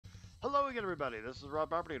Hello again, everybody. This is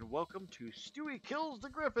RobBoberty, and welcome to Stewie Kills the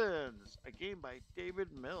Griffins, a game by David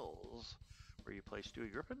Mills, where you play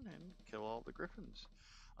Stewie Griffin and kill all the Griffins.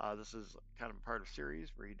 This is kind of part of a series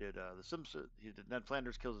where he did the Simpsons. He did Ned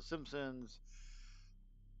Flanders kills the Simpsons.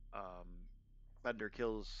 Bender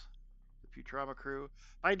kills the Futurama crew.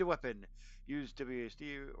 Find a weapon. Use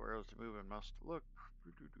WASD or else to move and mouse to look.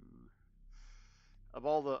 Of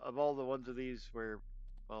all the ones of these where,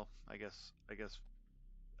 well, I guess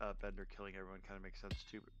Bender killing everyone kind of makes sense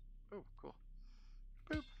too. But, oh, cool.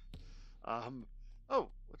 Boop. Oh,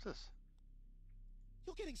 what's this?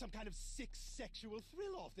 You're getting some kind of sick sexual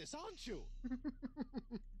thrill off this, aren't you?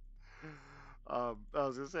 I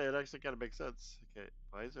was gonna say it actually kind of makes sense. Okay,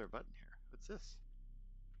 why is there a button here? What's this?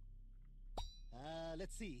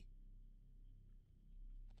 Let's see.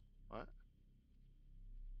 What?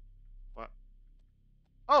 What?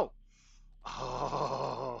 Oh!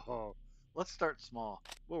 Oh! Let's start small.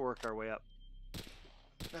 We'll work our way up.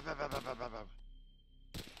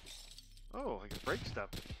 Oh, I can break stuff.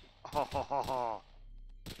 Oh,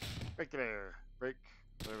 break the bear. Break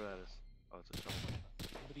whatever that is. Oh, it's a shovel.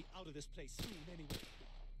 I'm gonna be out of this place soon anyway.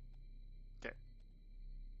 Okay.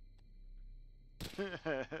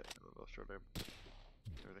 I'll show them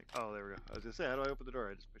everything. Oh, there we go. I was gonna say, how do I open the door?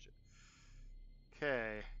 I just push it.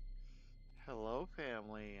 Okay. Hello,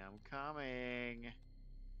 family. I'm coming.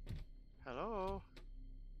 Hello.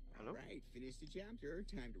 Hello. Alright, finished the chapter.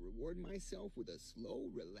 Time to reward myself with a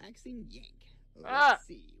slow, relaxing yank. Let's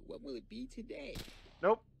see, what will it be today?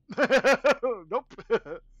 Nope. Nope.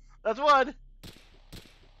 That's one.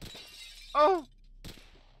 Oh.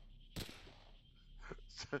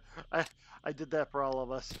 I did that for all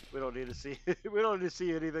of us. We don't need to see. We don't need to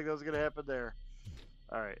see anything that's gonna happen there.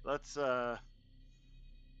 All right. Let's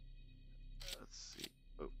see.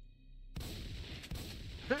 Oh.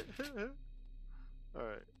 All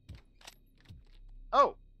right.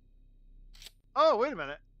 Oh. Oh, wait a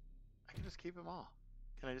minute. I can just keep them all.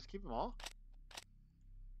 Can I just keep them all?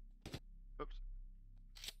 Oops.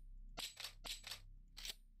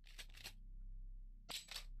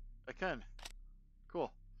 I can.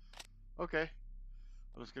 Cool. Okay.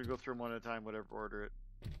 I'm just going to go through them one at a time, whatever order it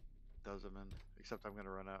does them in. Except I'm going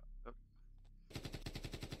to run out. Oh.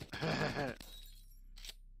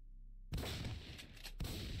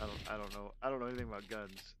 I don't know anything about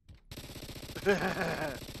guns. Except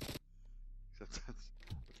that's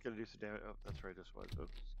going to do some damage. Oh, that's right, this was.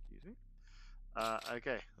 Oops, excuse me.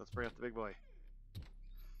 Okay, let's bring up the big boy.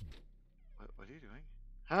 What are you doing?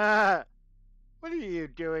 Ha! What are you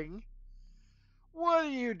doing? What are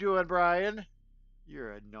you doing, Brian?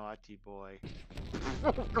 You're a naughty boy.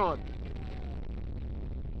 Oh, God.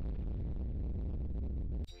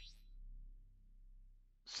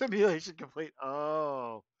 Simulation complete.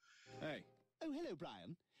 Oh. Hey. Oh, hello,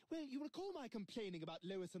 Brian. Well, you recall my complaining about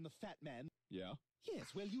Lois and the fat man? Yeah?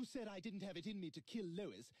 Yes, well, you said I didn't have it in me to kill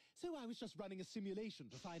Lois, so I was just running a simulation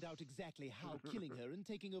to find out exactly how killing her and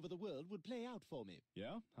taking over the world would play out for me.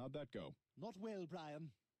 Yeah? How'd that go? Not well,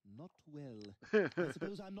 Brian. Not well. I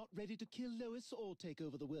suppose I'm not ready to kill Lois or take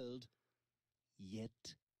over the world.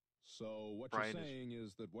 Yet. So what Brian you're saying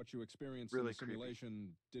is that what you experienced really in the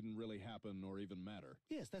simulation didn't really happen or even matter.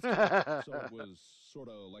 Yes, that's correct. So it was sort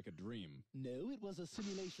of like a dream. No, it was a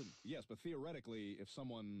simulation. Yes, but theoretically, if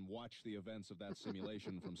someone watched the events of that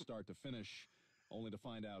simulation from start to finish, only to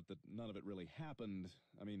find out that none of it really happened,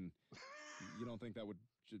 I mean, you don't think that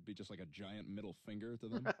should be just like a giant middle finger to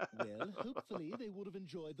them? Well, hopefully they would have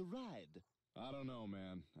enjoyed the ride. I don't know,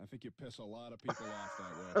 man. I think you piss a lot of people off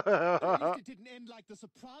that way. At least it didn't end like The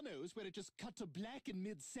Sopranos, where it just cut to black in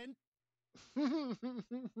mid-sentence.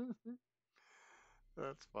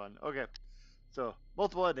 That's fun. Okay, so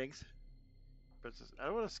multiple endings. Princess, I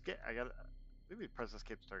don't want to skip. I got maybe press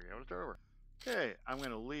escape target. I want to start over. Okay, I'm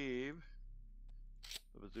gonna leave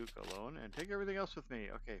the bazooka alone and take everything else with me.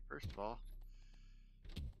 Okay, first of all,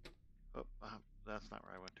 oh, that's not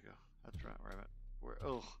where I want to go. That's not where I went. Where?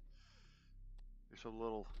 Oh, you're so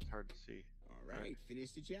little. It's hard to see. Alright,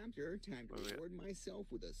 finished the chapter. Time to reward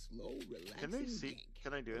myself with a slow, relaxing Can they see? yank.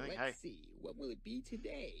 Can I do anything? Let's see, what will it be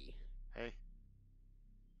today? Hey.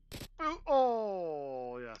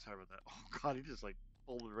 Oh, yeah, sorry about that. Oh, God, he just like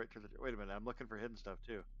folded right to the. Wait a minute, I'm looking for hidden stuff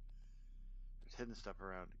too. There's hidden stuff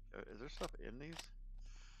around. Is there stuff in these?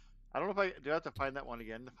 I don't know if do I have to find that one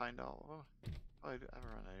again to find all of them? Oh, I haven't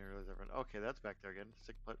run. I didn't realize I run. Okay, that's back there again.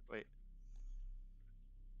 Wait.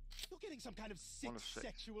 You're getting some kind of sick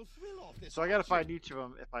sexual thrill off this. So I gotta find each of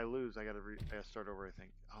them. If I lose, I gotta start over, I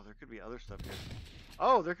think. Oh, there could be other stuff here.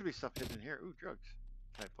 Oh, there could be stuff hidden in here. Ooh, drugs.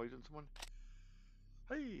 Can I poison someone?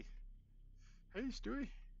 Hey. Hey, Stewie.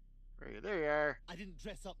 Where are you? There you are. I didn't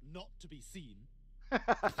dress up not to be seen. Nice.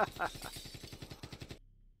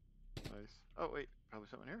 Oh, wait. Probably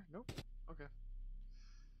something here? Nope. Okay.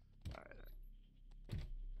 Alright.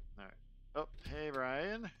 Alright. Oh, hey,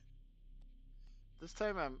 Brian. This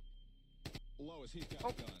time I'm... Lois, he's got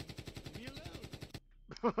a gun. Leave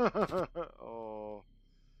me alone. Oh.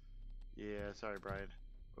 Yeah, sorry, Brian.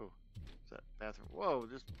 Oh, is that bathroom? Whoa,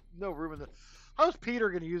 just no room in the... How's Peter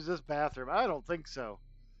going to use this bathroom? I don't think so.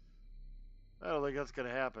 I don't think that's going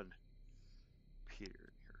to happen. Peter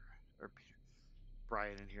in here. Or Peter.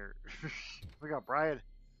 Brian in here. Look at Brian.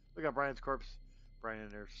 Look at Brian's corpse. Brian in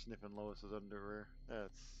there sniffing Lois's underwear.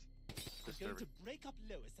 That's I'm going disturbing. to break up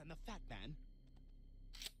Lois and the fat man.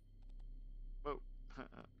 Whoa.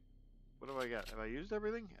 What do I got? Have I used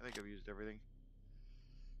everything? I think I've used everything.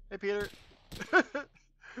 Hey, Peter. I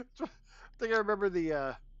think I remember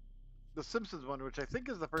the Simpsons one, which I think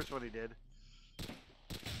is the first one he did.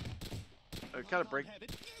 Kind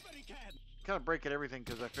of breaking everything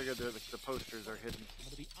because I figured the posters are hidden. I'm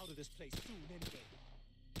gonna be out of this place soon anyway.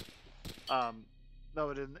 No,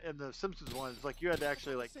 but in the Simpsons one, it's like you had to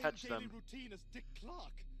actually like touch them. Same daily routine as Dick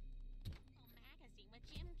Clark. Magazine with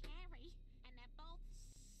Jim Carrey, and they're both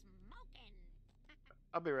smoking.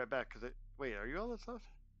 I'll be right back because wait, are you all that stuff?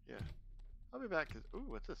 Yeah, I'll be back because ooh,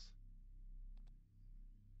 what's this?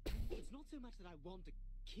 It's not so much that I want to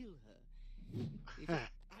kill her. It's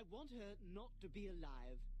I want her not to be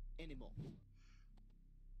alive anymore.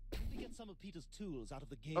 To get some of Peter's tools out of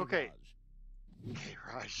the garage. Okay.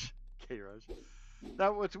 Garage.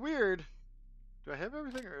 Now, what's weird? Do I have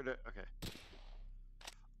everything or okay?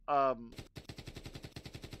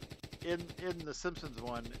 In the Simpsons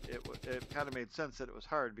one, it kind of made sense that it was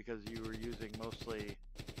hard because you were using mostly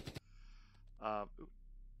Oh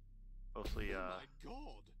my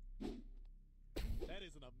God! That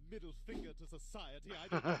isn't a middle finger to society. I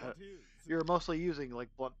don't know what is. you were mostly using like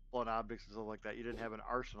blunt objects and stuff like that. You didn't have an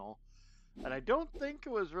arsenal, and I don't think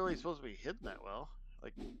it was really supposed to be hidden that well.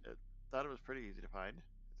 Like, I thought it was pretty easy to find.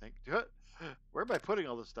 I think. Where am I putting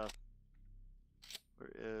all this stuff?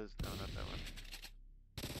 Where is? No, not that one.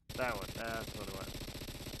 That one. That's what it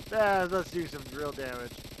was. Let's do some real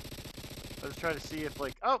damage. I was trying to see if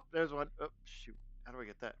like. Oh, there's one. Oh, shoot. How do I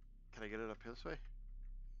get that? Can I get it up this way?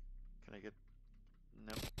 Can I get...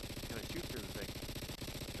 Nope. Can I shoot through the thing?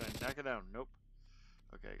 Can I knock it down? Nope.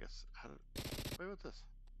 Okay, I guess... How do... Wait, what's this?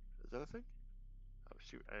 Is that a thing? Oh,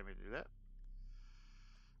 shoot. I didn't mean to do that.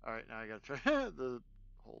 Alright, now I gotta try... the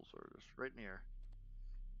holes are just right in the air.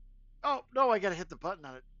 Oh, no, I gotta hit the button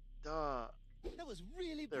on it. Duh. That was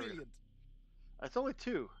really brilliant. It's only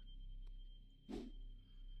two.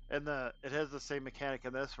 And it has the same mechanic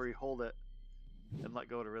in this where you hold it and let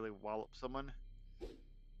go to really wallop someone.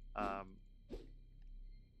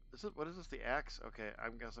 What is this? The axe? Okay, I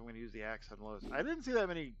guess I'm going to use the axe on Lois. I didn't see that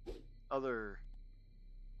many other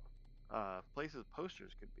places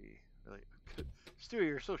posters could be. Really, Stewie,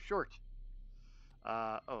 you're so short.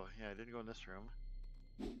 Oh yeah, I didn't go in this room.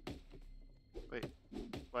 Wait,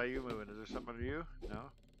 why are you moving? Is there something under you?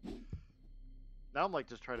 No. Now I'm like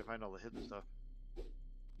just trying to find all the hidden stuff.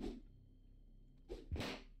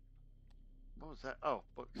 What was that? Oh,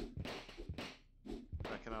 books.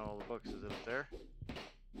 Checking out all the books. Is it up there?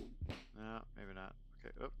 No, maybe not.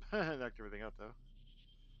 Okay. Oop. Knocked everything out though.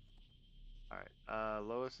 Alright.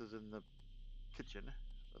 Lois is in the kitchen.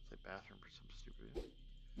 Let's say bathroom for some stupid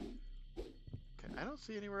reason. Okay. I don't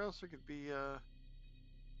see anywhere else there could be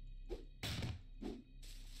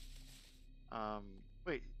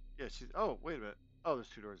wait. Yeah, she's... Oh, wait a minute. Oh, there's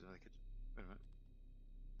two doors in the kitchen. Wait a minute.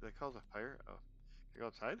 Did I cause a fire? Oh. Can I go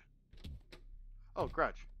outside? Oh,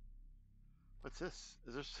 garage. What's this?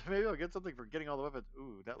 Is there... Maybe I'll get something for getting all the weapons.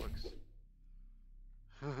 Ooh, that looks...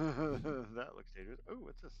 that looks dangerous. Ooh,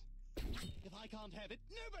 what's this? If I can't have it,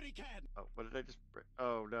 nobody can! Oh, what did I just...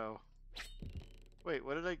 Oh, no. Wait,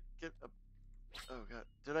 what did I get... Oh, God.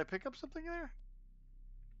 Did I pick up something there?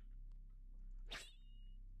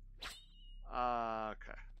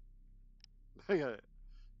 Okay. I gotta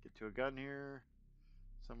get to a gun here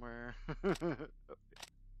somewhere. Oh. Whatever.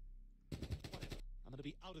 I'm gonna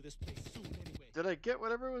be out of this place soon anyway. Did I get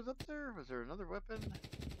whatever was up there? Was there another weapon?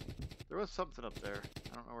 There was something up there.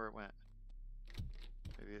 I don't know where it went.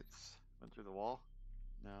 Maybe it's went through the wall?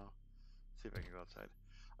 No. Let's see if I can go outside.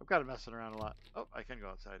 I'm kind of messing around a lot. Oh, I can go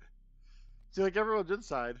outside. See, like everyone's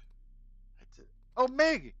inside. Oh,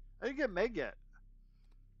 Meg! I didn't get Meg yet.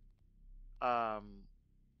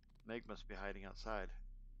 Meg must be hiding outside.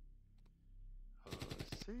 Oh,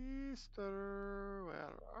 sister, where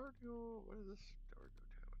are you? What is this door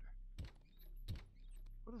go to?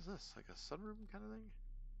 What is this? Like a sunroom kind of thing?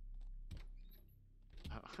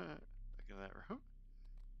 in that room.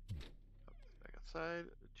 Oh, back outside.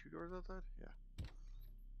 2 doors outside? Yeah.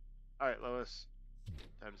 Alright, Lois.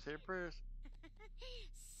 Time to say your prayers.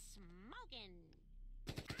 Smoking.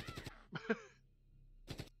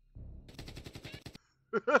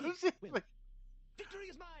 Will. Victory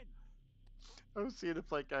is mine! I was seeing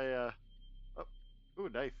if like oh, ooh,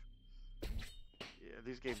 knife. Yeah,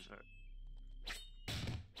 these games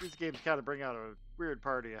kind of bring out a weird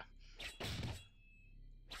part of you.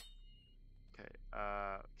 Okay,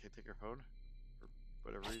 can't take her phone for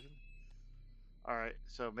whatever reason. All right,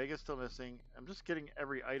 so Megan's still missing. I'm just getting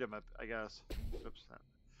every item up, I guess. Oops,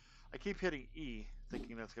 I keep hitting E,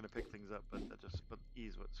 thinking that's gonna pick things up, but E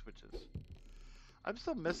is what switches. I'm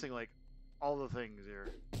still missing like all the things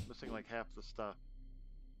here. Missing like half the stuff.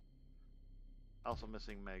 Also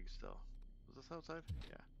missing Meg still. Was this outside?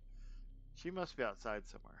 Yeah. She must be outside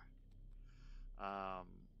somewhere.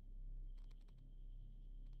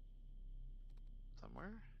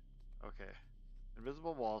 Somewhere? Okay.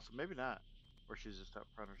 Invisible wall, so maybe not. Or she's just out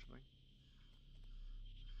front or something.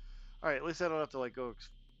 Alright, at least I don't have to like go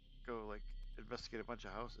like investigate a bunch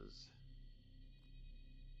of houses.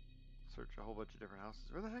 Search a whole bunch of different houses.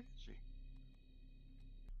 Where the heck is she?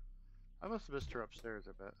 I must have missed her upstairs,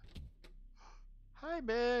 I bet. Hi,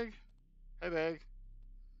 Meg! Hey, Meg.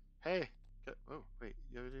 Hey. Oh, wait.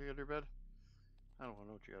 You got under bed? I don't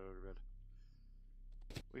know what you got under bed.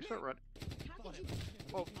 We start running.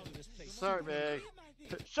 Oh, sorry, Meg.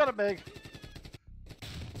 Shut up, Meg.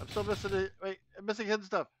 I'm still missing it. Wait, I'm missing hidden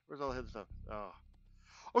stuff. Where's all the hidden stuff? Oh.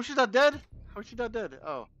 Oh, she's not dead? How's she not dead?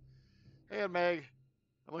 Oh. Hey, Meg.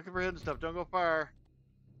 I'm looking for hidden stuff. Don't go far.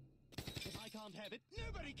 If I can't have it,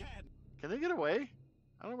 nobody can! Can they get away?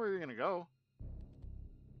 I don't know where you're gonna go.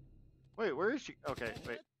 Wait, where is she? Okay,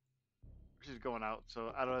 wait. She's going out,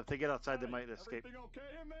 so I don't know. If they get outside, they might escape. Everything okay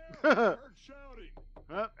in there? I heard shouting.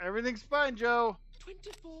 Well, everything's fine, Joe.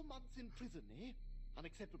 24 months in prison, eh?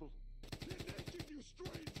 Unacceptable. You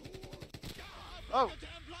strange whore. Oh. A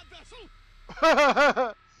damn blood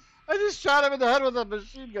vessel! I just shot him in the head with a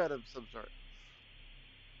machine gun of some sort.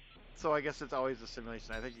 So I guess it's always a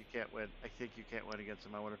simulation. I think you can't win. I think you can't win against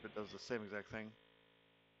him. I wonder if it does the same exact thing.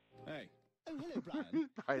 Hey. Oh, hello, Brian.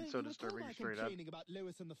 Brian's so You recall disturbing my straight up. complaining about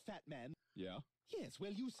Lois and the fat man? Yeah? Yes,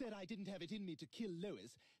 well, you said I didn't have it in me to kill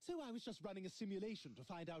Lois, so I was just running a simulation to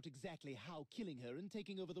find out exactly how killing her and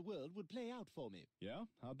taking over the world would play out for me. Yeah?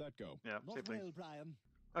 How'd that go? Yeah, Not same thing. well, Brian.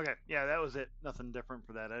 Okay, yeah, that was it. Nothing different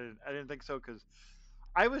for that. I didn't think so because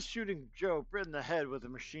I was shooting Joe in the head with a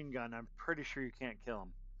machine gun. I'm pretty sure you can't kill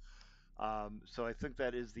him. So I think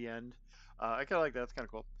that is the end. I kind of like that. It's kind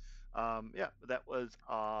of cool. Yeah, that was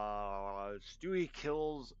Stewie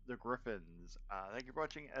Kills the Griffins. Thank you for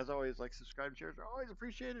watching. As always, like, subscribe, shares are always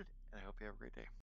appreciated, and I hope you have a great day.